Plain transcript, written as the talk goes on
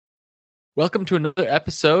Welcome to another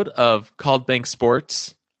episode of Called Bank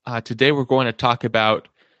Sports. Today we're going to talk about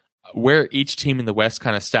where each team in the West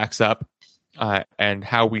kind of stacks up and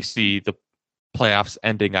how we see the playoffs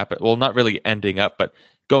ending up. Well, not really ending up, but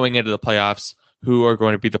going into the playoffs, who are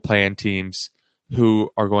going to be the play-in teams, who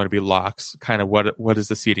are going to be locks, kind of what is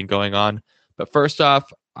the seeding going on. But first off,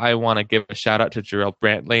 I want to give a shout out to Jarrell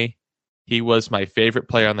Brantley. He was my favorite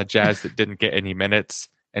player on the Jazz that didn't get any minutes,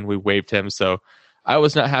 and we waived him. So I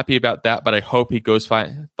was not happy about that, but I hope he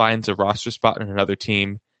finds a roster spot in another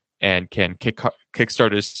team and can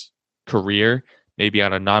kickstart his career, maybe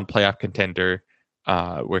on a non-playoff contender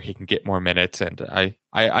where he can get more minutes. And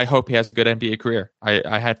I hope he has a good NBA career.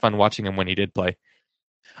 I had fun watching him when he did play.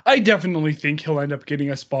 I definitely think he'll end up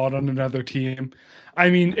getting a spot on another team.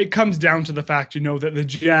 I mean, it comes down to the fact, that the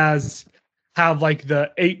Jazz have like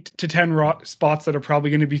the 8 to 10 spots that are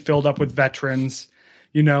probably going to be filled up with veterans,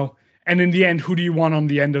 and in the end, who do you want on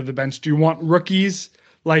the end of the bench? Do you want rookies?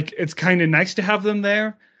 Like, it's kind of nice to have them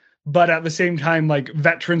there, but at the same time, like,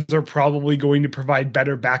 veterans are probably going to provide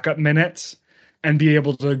better backup minutes and be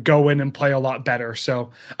able to go in and play a lot better. So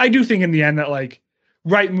I do think in the end that, like,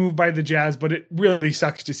 right move by the Jazz, but it really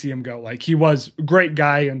sucks to see him go. Like, he was a great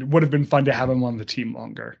guy and would have been fun to have him on the team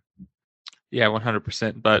longer. Yeah,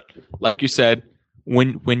 100%. But like you said,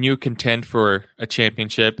 when you contend for a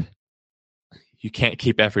championship, you can't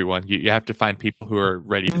keep everyone. You have to find people who are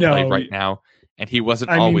ready to play right now. And he wasn't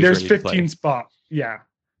always there's ready 15 to play. spots. Yeah.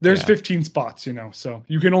 There's 15 spots, so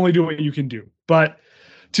you can only do what you can do. But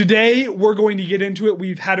today we're going to get into it.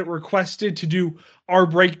 We've had it requested to do our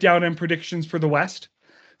breakdown and predictions for the West.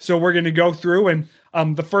 So we're going to go through and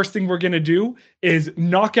the first thing we're going to do is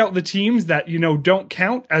knock out the teams that, don't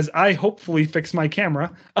count as I hopefully fix my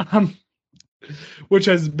camera. Which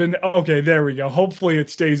has been, okay, there we go. Hopefully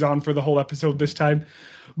it stays on for the whole episode this time.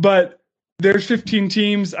 But there's 15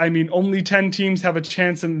 teams. I mean, only 10 teams have a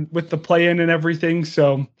chance with the play-in and everything.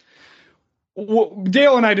 So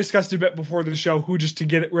Dale and I discussed a bit before the show who just to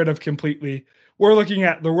get it rid of completely. We're looking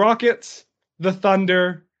at the Rockets, the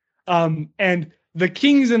Thunder, and the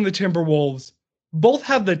Kings and the Timberwolves both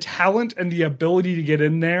have the talent and the ability to get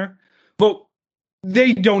in there. But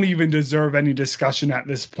they don't even deserve any discussion at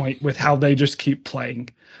this point with how they just keep playing.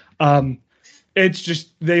 It's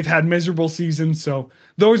just they've had miserable seasons. So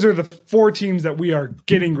those are the 4 teams that we are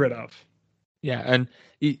getting rid of. Yeah, and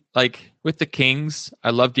like with the Kings,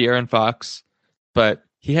 I love De'Aaron Fox, but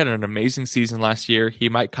he had an amazing season last year. He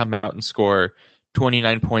might come out and score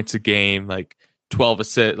 29 points a game, like 12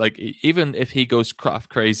 assists. Like, even if he goes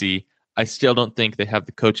crazy, I still don't think they have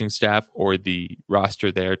the coaching staff or the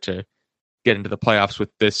roster there to get into the playoffs with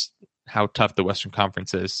how tough the Western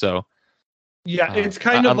Conference is. So yeah, it's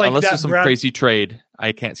kind of like unless there's some crazy trade,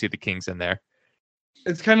 I can't see the Kings in there.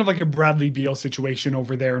 It's kind of like a Bradley Beal situation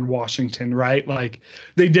over there in Washington, right? Like,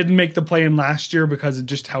 they didn't make the play-in last year because of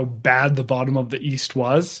just how bad the bottom of the East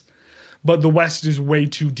was. But the West is way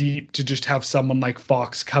too deep to just have someone like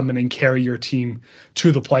Fox come in and carry your team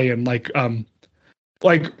to the play-in. Like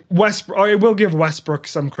Westbrook, I will give Westbrook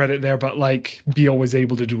some credit there, but like Beal was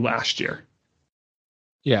able to do last year.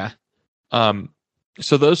 Yeah.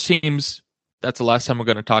 So those teams, that's the last time we're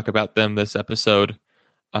going to talk about them this episode.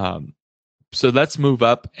 So let's move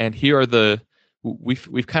up, and here are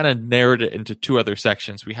we've kind of narrowed it into 2 other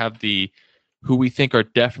sections. We have the who we think are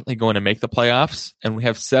definitely going to make the playoffs, and we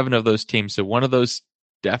have 7 of those teams. So one of those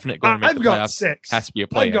definite going to make the playoffs 6. has to be a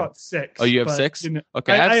play-in. I've got 6. Oh, you have 6?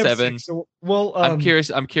 Okay, I have 7. 6, so, well, I'm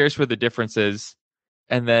curious where the difference is.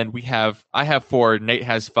 And then I have 4. Nate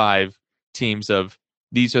has 5 teams of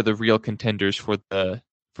these are the real contenders for the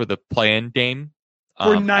play-in game.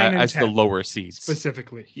 For 9 and as 10, the lower seeds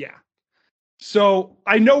specifically, yeah. So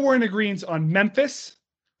I know we're in agreement on Memphis,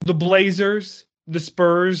 the Blazers, the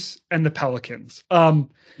Spurs, and the Pelicans.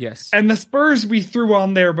 Yes. And the Spurs we threw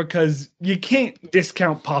on there because you can't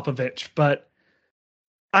discount Popovich, but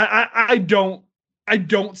I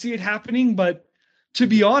don't see it happening. But to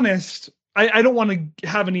be honest, I don't want to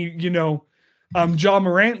have any, Ja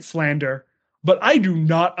Morant slander, but I do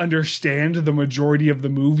not understand the majority of the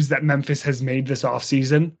moves that Memphis has made this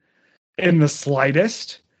offseason in the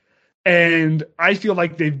slightest. And I feel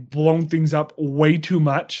like they've blown things up way too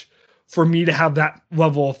much for me to have that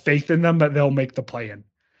level of faith in them that they'll make the play-in.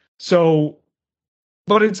 So,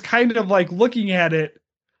 but it's kind of like looking at it,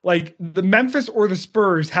 like the Memphis or the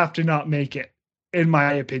Spurs have to not make it, in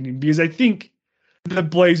my opinion, because I think the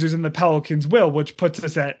Blazers and the Pelicans will, which puts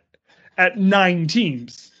us at 9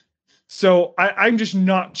 teams. So I'm just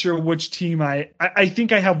not sure which team I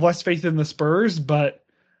think I have less faith in the Spurs, but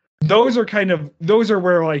those are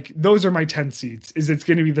where, like, those are my 10 seeds. Is it's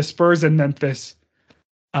going to be the Spurs and Memphis.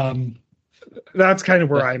 That's kind of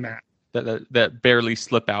where I'm at. That barely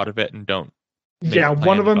slip out of it and don't. Yeah,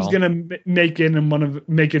 one of them's gonna make it, and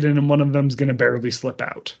one of them's gonna barely slip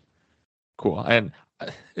out. Cool, and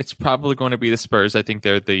it's probably going to be the Spurs. I think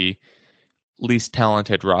they're the least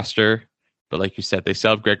talented roster, but like you said, they still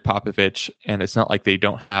have Greg Popovich, and it's not like they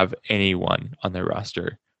don't have anyone on their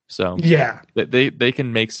roster. So yeah, they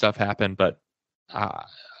can make stuff happen, but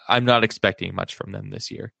I'm not expecting much from them this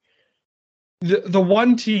year. The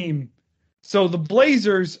one team, so the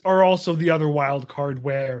Blazers are also the other wild card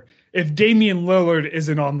where if Damian Lillard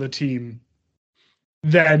isn't on the team,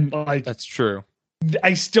 then like that's true.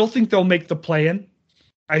 I still think they'll make the play-in.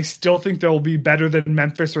 I still think they'll be better than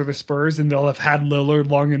Memphis or the Spurs, and they'll have had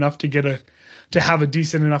Lillard long enough to have a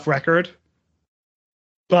decent enough record.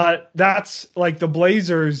 But that's like the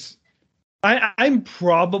Blazers. I'm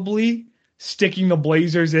probably sticking the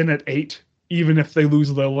Blazers in at 8, even if they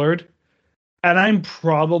lose Lillard. And I'm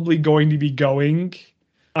probably going to be going.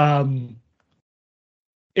 In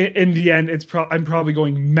the end, I'm probably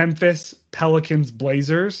going Memphis, Pelicans,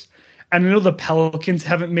 Blazers. And I know the Pelicans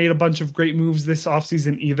haven't made a bunch of great moves this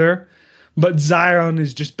offseason either, but Zion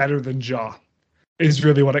is just better than Ja, is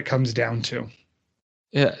really what it comes down to.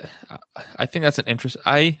 Yeah, I think that's an interest.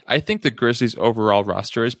 I think the Grizzlies' overall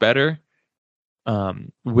roster is better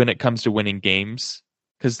when it comes to winning games.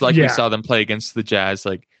 Because we saw them play against the Jazz,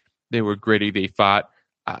 like they were gritty, they fought.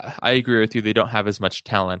 I agree with you. They don't have as much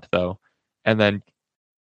talent, though. And then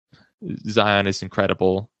Zion is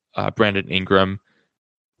incredible. Brandon Ingram.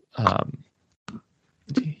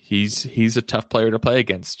 He's a tough player to play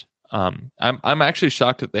against. I'm actually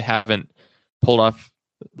shocked that they haven't pulled off,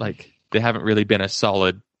 like they haven't really been a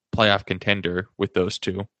solid playoff contender with those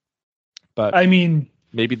two. But I mean,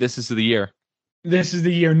 maybe this is the year. This is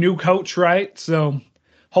the year. New coach, right? So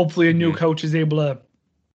hopefully a new coach is able to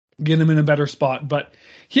get them in a better spot. But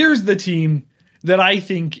here's the team that I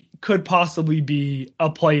think could possibly be a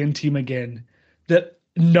play-in team again that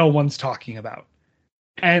no one's talking about.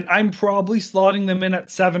 And I'm probably slotting them in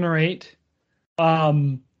at 7 or 8.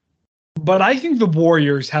 But I think the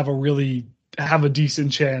Warriors have a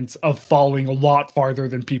decent chance of falling a lot farther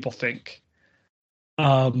than people think.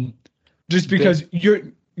 Just because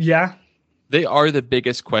they are the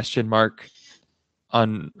biggest question mark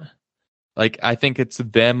on, like, I think it's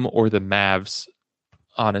them or the Mavs,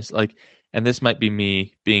 honest. Like, and this might be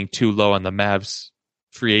me being too low on the Mavs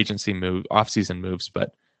free agency offseason moves,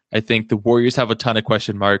 but I think the Warriors have a ton of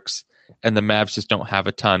question marks, and the Mavs just don't have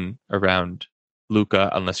a ton around Luka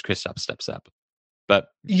unless Kristaps steps up. But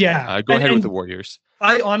go ahead with the Warriors.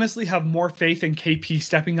 I honestly have more faith in KP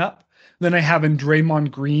stepping up than I have in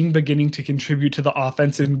Draymond Green beginning to contribute to the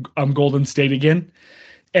offense in Golden State again.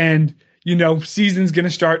 And, season's going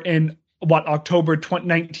to start in October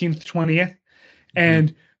 19th, 20th.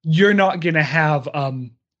 And you're not going to have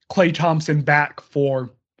Klay Thompson back for,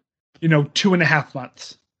 2.5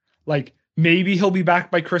 months. Like, maybe he'll be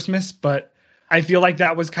back by Christmas, but I feel like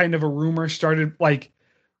that was kind of a rumor started, like,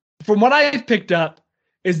 from what I have picked up,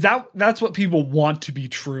 is that's what people want to be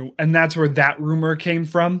true, and that's where that rumor came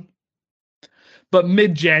from. But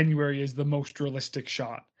mid-January is the most realistic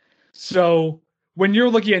shot. So when you're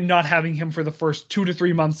looking at not having him for the first 2 to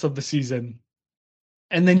 3 months of the season,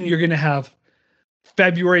 and then you're going to have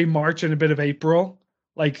February, March, and a bit of April,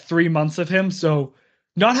 like 3 months of him. So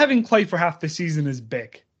not having Klay for half the season is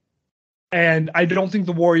big. And I don't think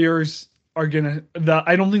the Warriors are going to,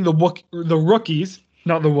 I don't think the rookies,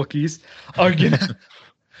 not the Wookiees,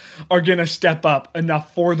 are gonna step up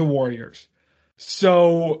enough for the Warriors.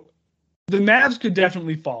 So the Mavs could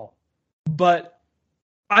definitely fall, but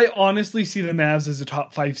I honestly see the Mavs as a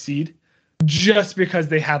top 5 seed just because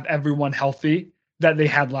they have everyone healthy that they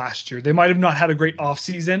had last year. They might have not had a great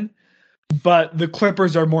offseason, but the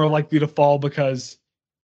Clippers are more likely to fall because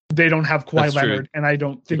they don't have Kawhi Leonard, and I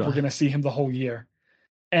don't think we're going to see him the whole year.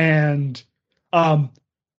 And the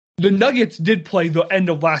Nuggets did play the end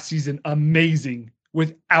of last season amazing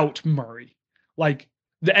without Murray. Like,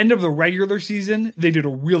 the end of the regular season, they did a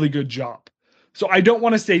really good job. So I don't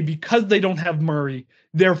want to say because they don't have Murray,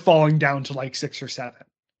 they're falling down to like 6 or 7.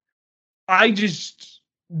 I just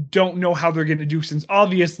don't know how they're going to do, since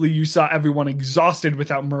obviously you saw everyone exhausted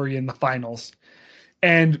without Murray in the finals.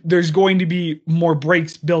 And there's going to be more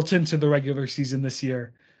breaks built into the regular season this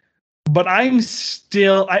year. But I'm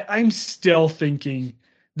still thinking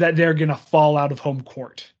that they're going to fall out of home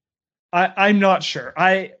court. I'm not sure.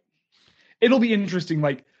 It'll be interesting.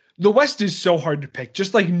 Like, the West is so hard to pick.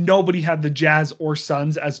 Just like nobody had the Jazz or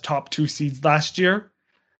Suns as top 2 seeds last year.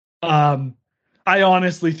 I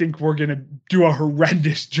honestly think we're going to do a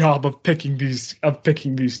horrendous job of picking these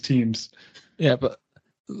teams. Yeah, but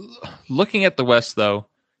looking at the West, though,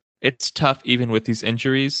 it's tough even with these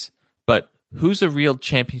injuries. But who's a real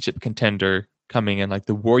championship contender coming in? Like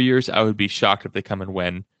the Warriors, I would be shocked if they come and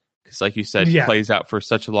win. Because like you said, Klay's out for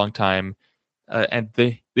such a long time. And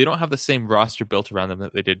they don't have the same roster built around them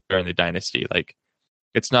that they did during the dynasty. Like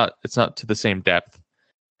it's not to the same depth.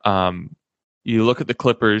 You look at the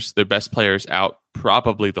Clippers, their best players out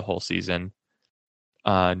probably the whole season.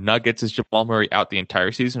 Nuggets, is Jamal Murray out the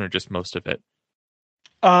entire season or just most of it?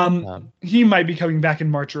 He might be coming back in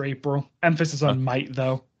March or April. Emphasis on might,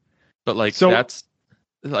 though. But like that's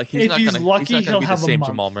like he's not gonna be the same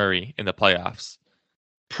Jamal Murray in the playoffs.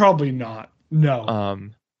 Probably not. No.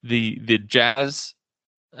 The Jazz,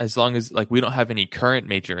 as long as like we don't have any current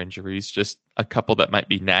major injuries, just a couple that might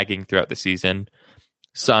be nagging throughout the season.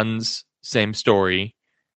 Suns, same story.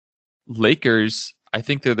 Lakers, I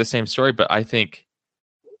think they're the same story, but I think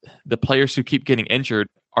the players who keep getting injured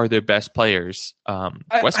are their best players.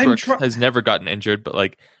 Westbrook has never gotten injured, but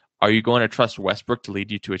like, are you going to trust Westbrook to lead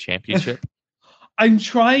you to a championship? I'm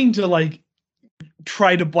trying to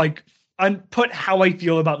put how I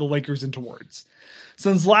feel about the Lakers into words.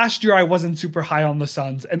 Since last year, I wasn't super high on the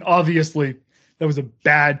Suns, and obviously that was a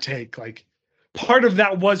bad take. Like, part of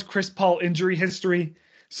that was Chris Paul injury history,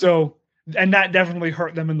 and that definitely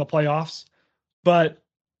hurt them in the playoffs. But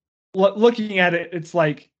looking at it, it's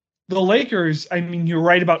like the Lakers. I mean, you're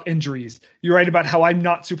right about injuries. You're right about how I'm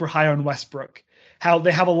not super high on Westbrook. How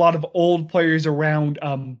they have a lot of old players around.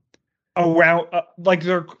 They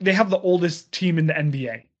have the oldest team in the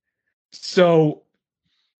NBA, so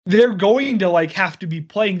they're going to have to be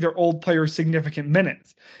playing their old players significant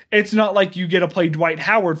minutes. It's not like you get to play Dwight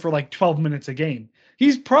Howard for 12 minutes a game.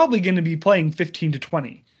 He's probably going to be playing 15 to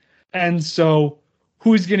 20. And so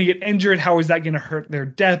who's going to get injured? How is that going to hurt their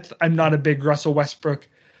depth? I'm not a big Russell Westbrook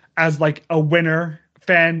as a winner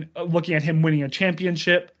fan looking at him winning a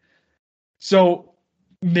championship. So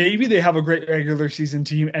maybe they have a great regular season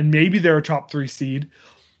team and maybe they're a top 3 seed,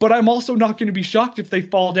 but I'm also not going to be shocked if they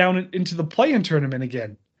fall down into the play-in tournament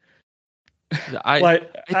again. I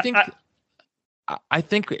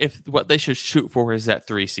think if what they should shoot for is that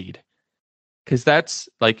 3 seed, because that's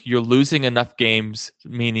you're losing enough games,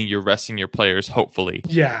 meaning you're resting your players. Hopefully,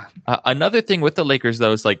 yeah. Another thing with the Lakers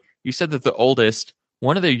though is you said that the oldest,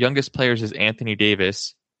 one of their youngest players is Anthony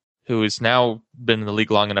Davis, who has now been in the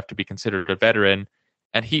league long enough to be considered a veteran,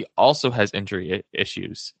 and he also has injury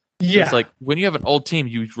issues. Yeah, so it's when you have an old team,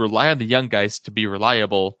 you rely on the young guys to be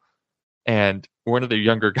reliable, and one of the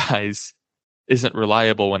younger guys isn't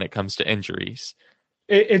reliable when it comes to injuries.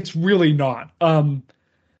 It's really not.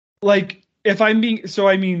 If I'm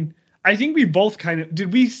being I think we both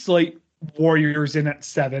did we slate Warriors in at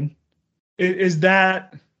 7? Is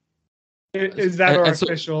that our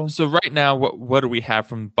official? So right now, what do we have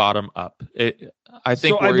from bottom up? I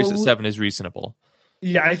think Warriors at 7 is reasonable.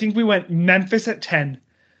 Yeah, I think we went Memphis at 10,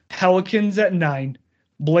 Pelicans at 9,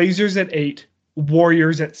 Blazers at 8,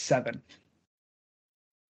 Warriors at 7.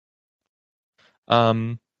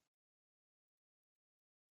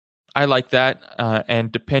 I like that,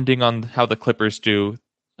 and depending on how the Clippers do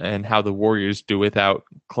and how the Warriors do without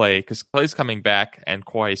Klay, because Klay's coming back and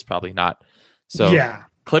Kawhi's probably not. So yeah,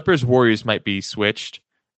 Clippers Warriors might be switched,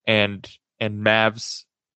 and Mavs.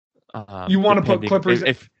 You want to put Clippers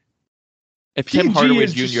if Tim Hardaway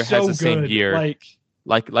Jr. has the same year,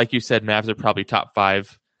 like you said, Mavs are probably top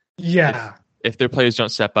 5. Yeah, if their players don't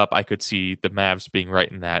step up, I could see the Mavs being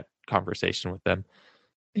right in that conversation with them.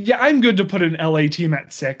 Yeah, I'm good to put an LA team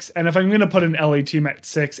at 6, and if I'm going to put an LA team at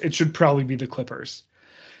 6, it should probably be the Clippers.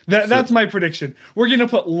 That's my prediction. We're going to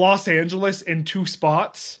put Los Angeles in 2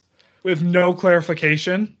 spots with no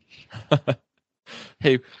clarification.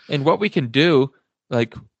 Hey, and what we can do,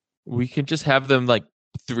 we can just have them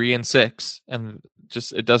 3 and 6, and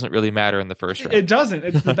just it doesn't really matter in the first round. It doesn't.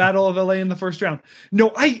 It's the Battle of LA in the first round.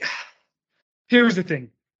 No, here's the thing.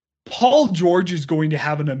 Paul George is going to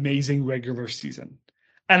have an amazing regular season.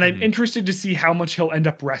 And I'm interested to see how much he'll end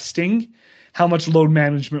up resting, how much load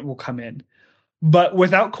management will come in. But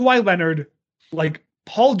without Kawhi Leonard,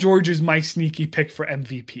 Paul George is my sneaky pick for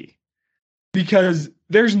MVP. Because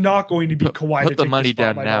there's not going to be Kawhi. Put the money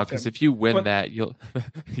down now, because if you win that, you'll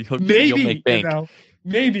make bank.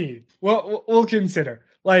 Maybe. Well, we'll consider.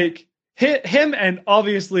 Him, and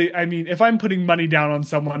obviously, if I'm putting money down on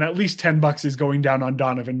someone, at least $10 is going down on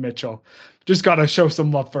Donovan Mitchell. Just got to show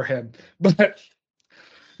some love for him. But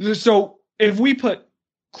so if we put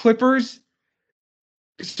Clippers,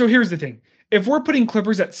 so here's the thing. If we're putting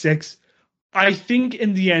Clippers at 6, I think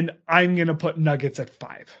in the end, I'm going to put Nuggets at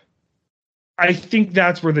 5. I think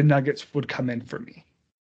that's where the Nuggets would come in for me.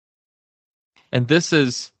 And this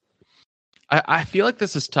is, I feel like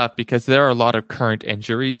this is tough because there are a lot of current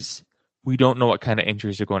injuries. We don't know what kind of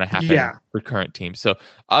injuries are going to happen for current teams. So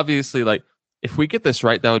obviously, like if we get this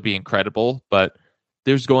right, that would be incredible. But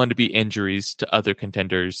there's going to be injuries to other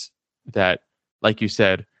contenders that, like you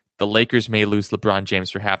said, the Lakers may lose LeBron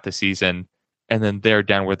James for half the season, and then they're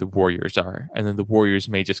down where the Warriors are, and then the Warriors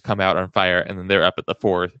may just come out on fire, and then they're up at the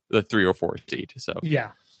 3 or 4 seed. So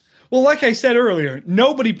yeah. Well, like I said earlier,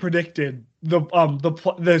 nobody predicted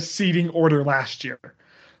the seeding order last year.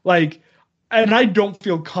 Like, and I don't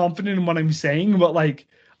feel confident in what I'm saying, but like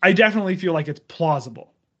I definitely feel like it's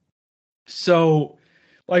plausible. So,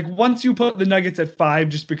 like once you put the Nuggets at 5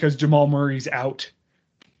 just because Jamal Murray's out,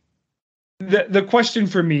 the question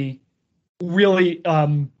for me really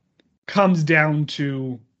comes down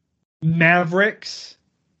to Mavericks,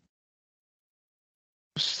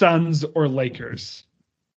 Suns, or Lakers.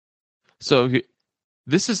 So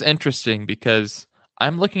this is interesting because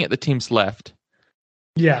I'm looking at the teams left.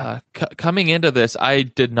 Yeah. Coming into this, I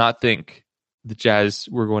did not think the Jazz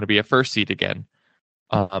were going to be a first seed again.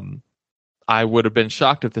 I would have been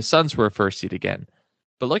shocked if the Suns were a first seed again.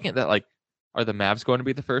 But looking at that, like, are the Mavs going to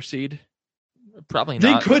be the first seed? Probably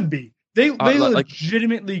not. They could be. They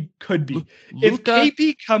legitimately could be. If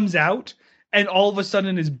KP comes out and all of a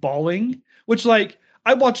sudden is balling, which like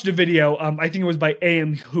I watched a video, I think it was by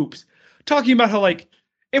AM Hoops, talking about how like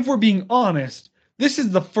if we're being honest, this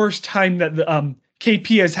is the first time that the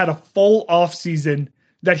KP has had a full off season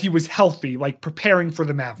that he was healthy, like preparing for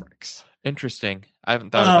the Mavericks. Interesting. I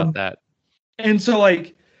haven't thought about that. And so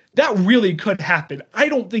like that really could happen. I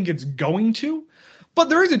don't think it's going to, but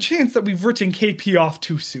there is a chance that we've written KP off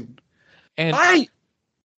too soon. And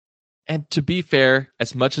to be fair,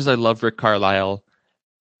 as much as I love Rick Carlisle,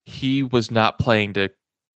 he was not playing to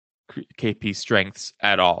KP's strengths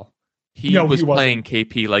at all. He was playing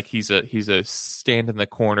KP like he's a stand in the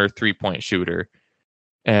corner 3-point shooter,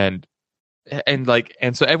 and so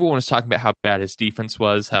everyone was talking about how bad his defense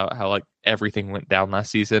was, how like everything went down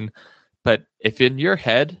last season. But if in your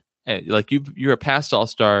head, like you're a past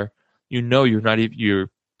All-Star, you're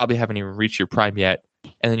probably haven't even reached your prime yet,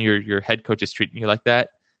 and then your head coach is treating you like that,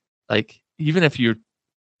 like even if you're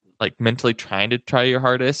like mentally trying your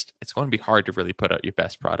hardest, it's going to be hard to really put out your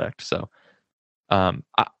best product. So,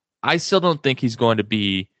 I still don't think he's going to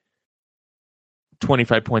be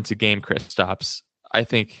 25 points a game, Kristaps. I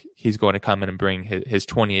think he's going to come in and bring his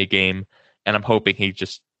 20 a game, and I'm hoping he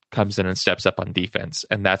just comes in and steps up on defense,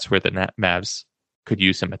 and that's where the Mavs could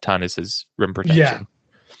use him a ton, is his rim protection. Yeah.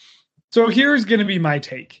 So here's going to be my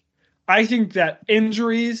take. I think that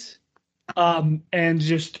injuries and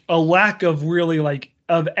just a lack of really like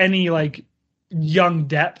of any like young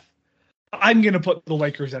depth, I'm going to put the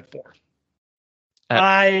Lakers at 4.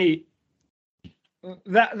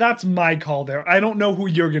 That's my call there. I don't know who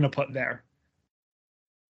you're going to put there.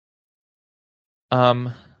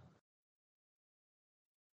 I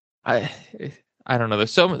don't know.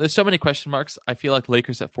 There's so many question marks. I feel like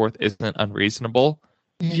Lakers at 4th isn't unreasonable.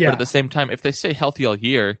 Yeah. But at the same time, if they stay healthy all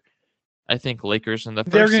year, I think Lakers in the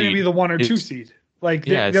first they're going to be the 1 or 2 seed. Like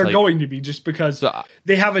they're going to be, just because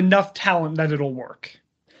they have enough talent that it'll work.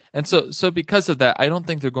 And so because of that, I don't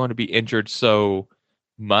think they're going to be injured so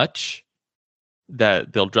much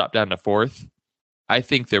that they'll drop down to 4th. I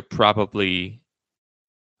think they're probably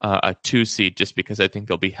a 2 seed, just because I think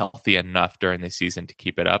they'll be healthy enough during the season to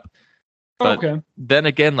keep it up. But then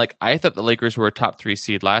again, like I thought the Lakers were a top 3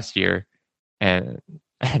 seed last year, and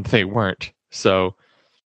they weren't. So,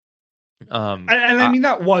 I mean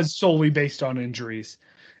that was solely based on injuries,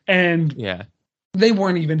 and yeah, they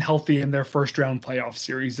weren't even healthy in their first round playoff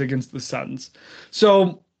series against the Suns.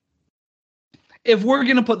 So, if we're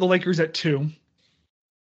gonna put the Lakers at 2,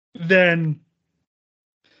 then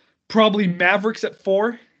probably Mavericks at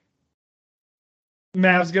 4.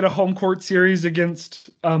 Mavs get a home court series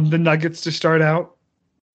against the Nuggets to start out.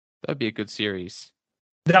 That'd be a good series.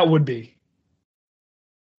 That would be.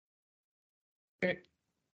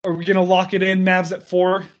 Are we gonna lock it in, Mavs at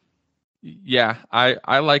 4? Yeah,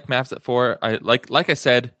 I like Mavs at 4. I like I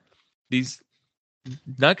said, these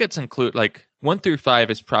Nuggets include like 1 through 5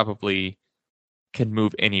 is probably can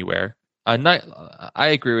move anywhere. I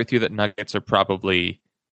agree with you that Nuggets are probably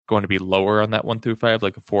going to be lower on that 1 through 5,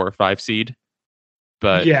 like a 4 or 5 seed.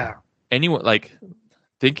 But yeah, anyone, like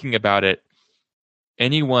thinking about it,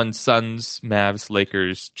 anyone, Suns, Mavs,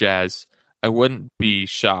 Lakers, Jazz, I wouldn't be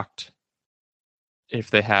shocked if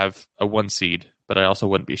they have a 1 seed, but I also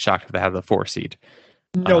wouldn't be shocked if they have the 4 seed.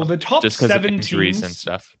 No, the top just 7 teams and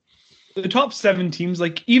stuff. The top 7 teams,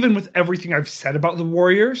 like even with everything I've said about the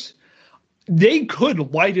Warriors, they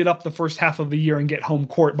could light it up the first half of the year and get home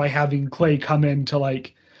court by having Clay come in to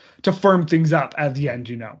like to firm things up at the end,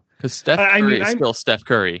 Because Steph Curry is still Steph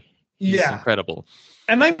Curry. He's incredible.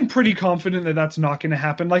 And I'm pretty confident that that's not going to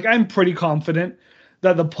happen. Like, I'm pretty confident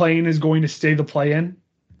that the play-in is going to stay the play-in.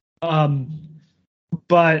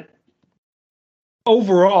 But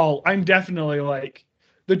overall, I'm definitely like,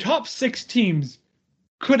 the top 6 teams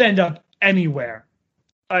could end up anywhere.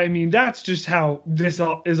 I mean, that's just how this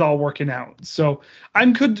is all working out. So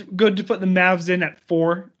I'm good to put the Mavs in at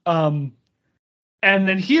 4. And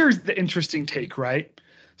then here's the interesting take, right?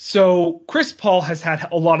 So Chris Paul has had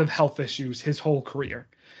a lot of health issues his whole career.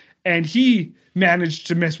 And he managed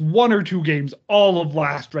to miss 1 or 2 games all of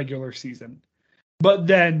last regular season. But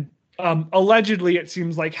then allegedly it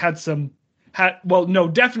seems like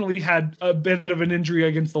definitely had a bit of an injury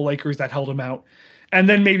against the Lakers that held him out. And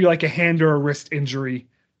then maybe like a hand or a wrist injury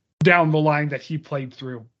down the line that he played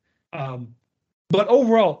through. But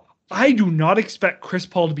overall, I do not expect Chris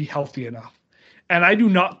Paul to be healthy enough. And I do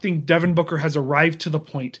not think Devin Booker has arrived to the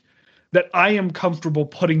point that I am comfortable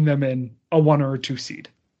putting them in a 1 or a 2 seed.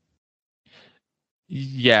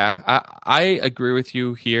 Yeah, I agree with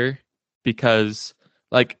you here because,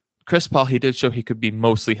 like, Chris Paul, he did show he could be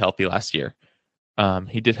mostly healthy last year.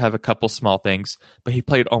 He did have a couple small things, but he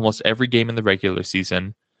played almost every game in the regular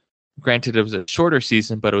season. Granted, it was a shorter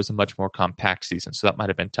season, but it was a much more compact season, so that might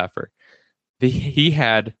have been tougher. He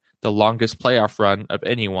had the longest playoff run of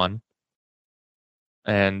anyone,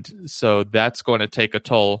 and so that's going to take a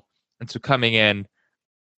toll. And so coming in,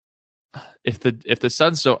 if the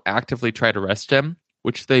Suns don't actively try to rest him,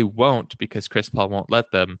 which they won't because Chris Paul won't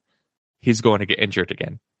let them, he's going to get injured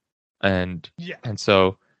again. And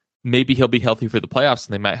so maybe he'll be healthy for the playoffs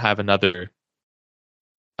and they might have another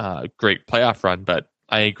great playoff run, but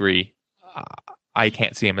I agree. I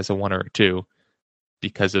can't see him as a 1 or a 2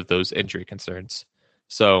 because of those injury concerns.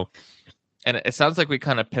 So, and it sounds like we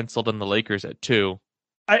kind of penciled in the Lakers at 2.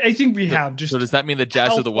 I think we have. So does that mean the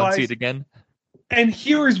Jazz are the 1 seed again? And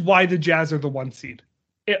here is why the Jazz are the 1 seed,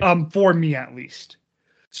 for me at least.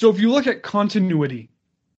 So if you look at continuity,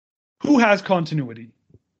 who has continuity?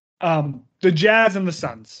 The Jazz and the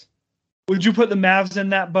Suns. Would you put the Mavs in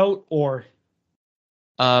that boat, or?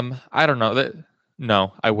 I don't know.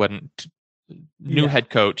 No, I wouldn't. New head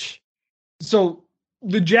coach. So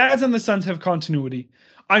the Jazz and the Suns have continuity.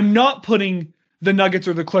 I'm not putting the Nuggets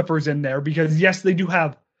or the Clippers in there because, yes, they do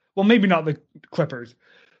have, well, maybe not the Clippers,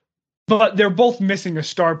 but they're both missing a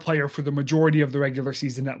star player for the majority of the regular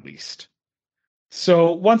season at least.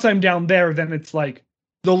 So once I'm down there, then it's like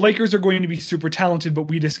the Lakers are going to be super talented, but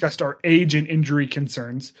we discussed our age and injury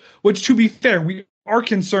concerns, which, to be fair, we are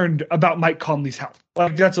concerned about Mike Conley's health.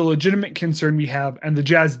 Like, that's a legitimate concern we have. And the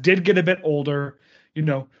Jazz did get a bit older.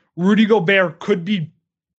 Rudy Gobert could be,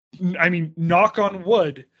 knock on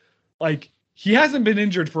wood, like, he hasn't been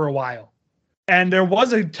injured for a while. And there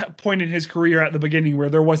was a point in his career at the beginning where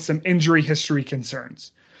there was some injury history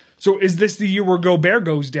concerns. So is this the year where Gobert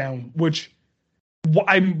goes down, which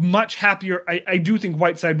I'm much happier. I do think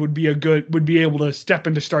Whiteside would be able to step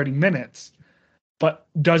into starting minutes, but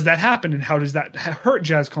does that happen? And how does that hurt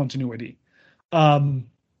Jazz continuity? But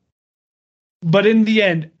in the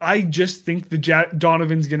end, I just think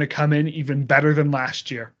Donovan's going to come in even better than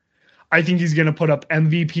last year. I think he's going to put up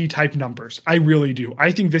MVP type numbers. I really do.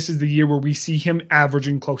 I think this is the year where we see him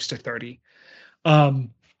averaging close to 30. And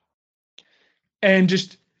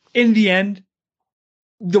just in the end,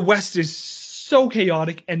 the West is so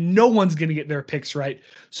chaotic and no one's going to get their picks right.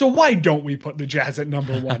 So why don't we put the Jazz at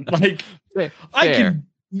number 1? Like, Fair. I can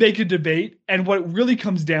make a debate. And what it really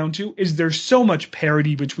comes down to is there's so much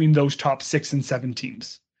parity between those top 6 and 7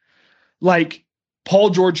 teams. Like,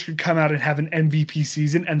 Paul George could come out and have an MVP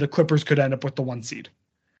season and the Clippers could end up with the 1 seed.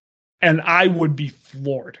 And I would be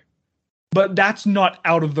floored. But that's not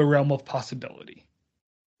out of the realm of possibility.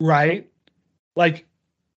 Right? Like,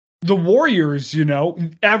 the Warriors,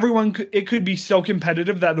 it could be so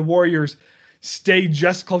competitive that the Warriors stay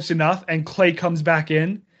just close enough and Klay comes back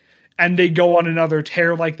in and they go on another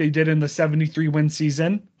tear like they did in the 73-win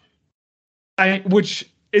season, which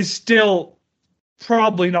is still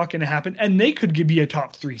probably not going to happen. And they could be a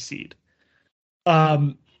top 3 seed.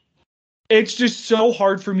 It's just so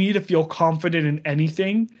hard for me to feel confident in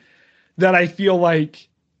anything that I feel like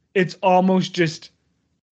it's almost just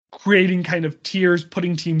creating kind of tiers,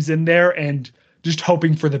 putting teams in there and just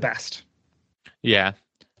hoping for the best. Yeah.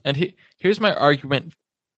 And here's my argument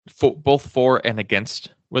both for and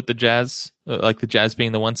against with the Jazz, like the Jazz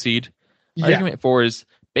being the 1 seed. Argument for is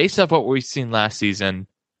based off what we've seen last season,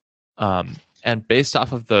 and based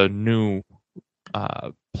off of the new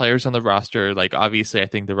players on the roster. Like, obviously, I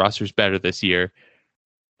think the roster's better this year.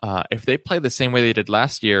 If they play the same way they did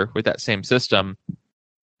last year with that same system,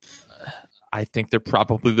 I think they're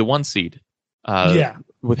probably the 1 seed. Yeah.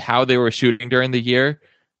 With how they were shooting during the year,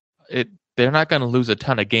 they're not going to lose a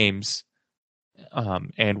ton of games.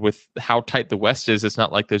 And with how tight the West is, it's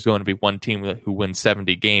not like there's going to be one team who wins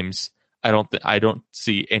 70 games. I don't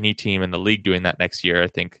see any team in the league doing that next year. I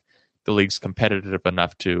think the league's competitive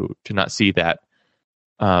enough to not see that.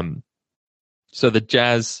 So the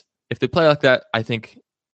Jazz, if they play like that, I think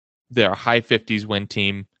they're a high 50s win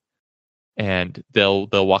team, and they'll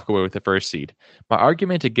walk away with the first seed. My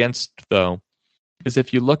argument against, though, is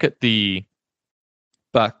if you look at the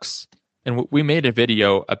Bucks, and we made a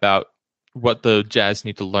video about what the Jazz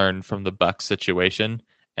need to learn from the Bucks situation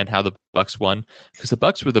and how the Bucks won, because the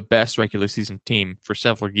Bucks were the best regular season team for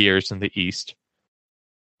several years in the East,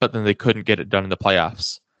 but then they couldn't get it done in the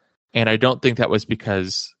playoffs. And I don't think that was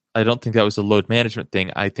a load management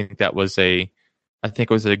thing. I think it was the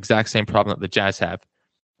exact same problem that the Jazz have,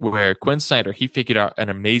 where Quinn Snyder, he figured out an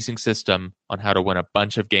amazing system on how to win a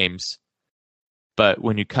bunch of games. But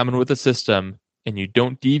when you come in with a system and you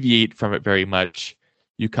don't deviate from it very much,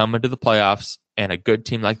 you come into the playoffs, and a good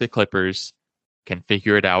team like the Clippers can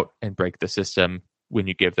figure it out and break the system when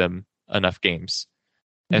you give them enough games.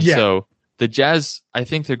 And so the Jazz, I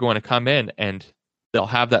think they're going to come in and they'll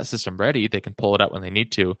have that system ready. They can pull it out when they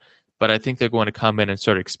need to. But I think they're going to come in and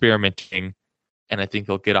start experimenting, and I think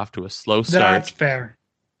they'll get off to a slow start. That's fair.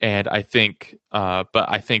 And I think,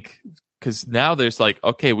 because now there's like,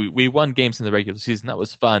 okay, we won games in the regular season. That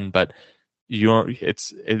was fun, but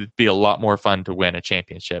it'd be a lot more fun to win a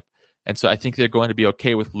championship. And so I think they're going to be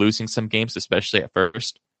okay with losing some games, especially at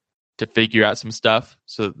first, to figure out some stuff.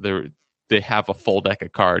 So they have a full deck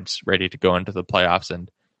of cards ready to go into the playoffs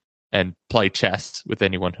and play chess with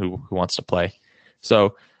anyone who wants to play.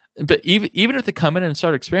 So, but even if they come in and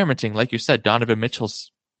start experimenting, like you said, Donovan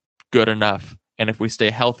Mitchell's good enough. And if we stay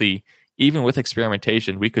healthy, even with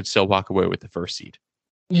experimentation, we could still walk away with the first seed.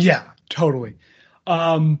 Yeah, totally.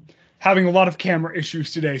 Having a lot of camera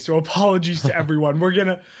issues today, so apologies to everyone. I'm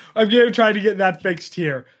gonna try to get that fixed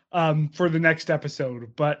here for the next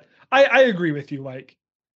episode. But I agree with you. Like,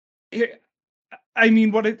 I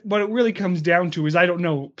mean, what it really comes down to is, I don't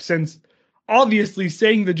know, since obviously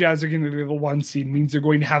saying the Jazz are going to be the 1 seed means they're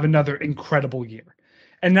going to have another incredible year,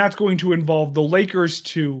 and that's going to involve the Lakers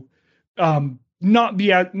to not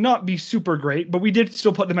be super great, but we did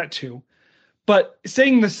still put them at 2. But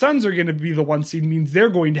saying the Suns are going to be the 1 seed means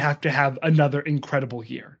they're going to have another incredible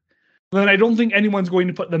year. Then I don't think anyone's going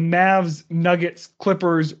to put the Mavs, Nuggets,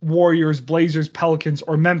 Clippers, Warriors, Blazers, Pelicans,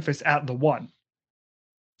 or Memphis at the 1.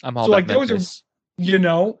 I'm all about Memphis. Those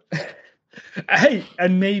are, hey,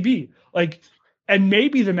 and maybe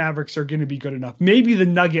the Mavericks are going to be good enough. Maybe the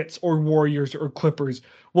Nuggets or Warriors or Clippers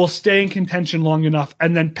will stay in contention long enough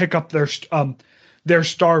and then pick up their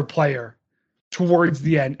star player towards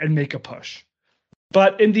the end and make a push.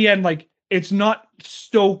 But in the end, it's not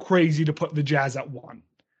so crazy to put the Jazz at 1.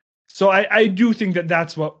 So I do think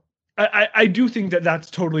that's what I do think that's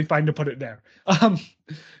totally fine to put it there.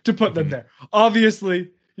 To put them there. Obviously,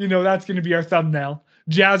 that's going to be our thumbnail.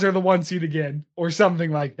 Jazz are the 1 seed again, or something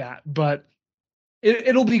like that. But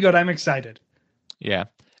it'll be good. I'm excited. Yeah.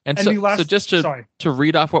 And so just to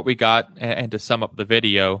read off what we got and to sum up the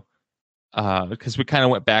video, because we kind of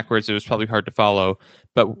went backwards, it was probably hard to follow.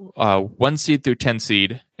 But 1 seed through 10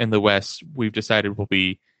 seed in the West, we've decided will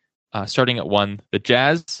be starting at 1, the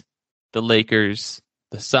Jazz, the Lakers,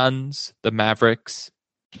 the Suns, the Mavericks,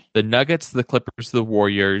 the Nuggets, the Clippers, the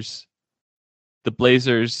Warriors, the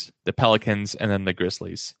Blazers, the Pelicans, and then the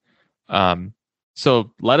Grizzlies.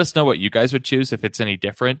 So let us know what you guys would choose if it's any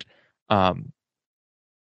different.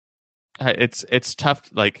 It's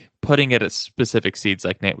tough, putting it at specific seeds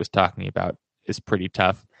like Nate was talking about is pretty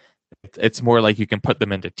tough. It's more like you can put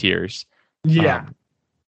them into tiers. Yeah.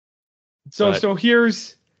 So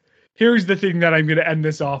here's the thing that I'm going to end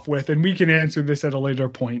this off with, and we can answer this at a later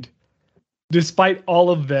point. Despite all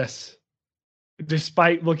of this,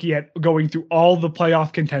 despite looking at going through all the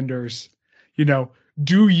playoff contenders,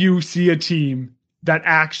 do you see a team that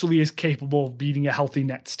actually is capable of beating a healthy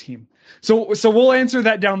Nets team? So we'll answer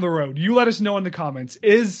that down the road. You let us know in the comments.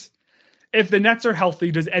 If the Nets are healthy,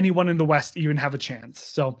 does anyone in the West even have a chance?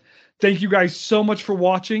 So thank you guys so much for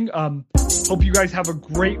watching. Hope you guys have a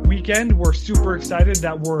great weekend. We're super excited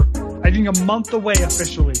that we're, I think, a month away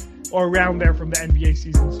officially, or around there, from the NBA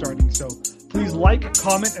season starting. So please like,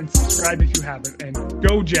 comment, and subscribe if you haven't. And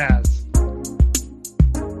go Jazz!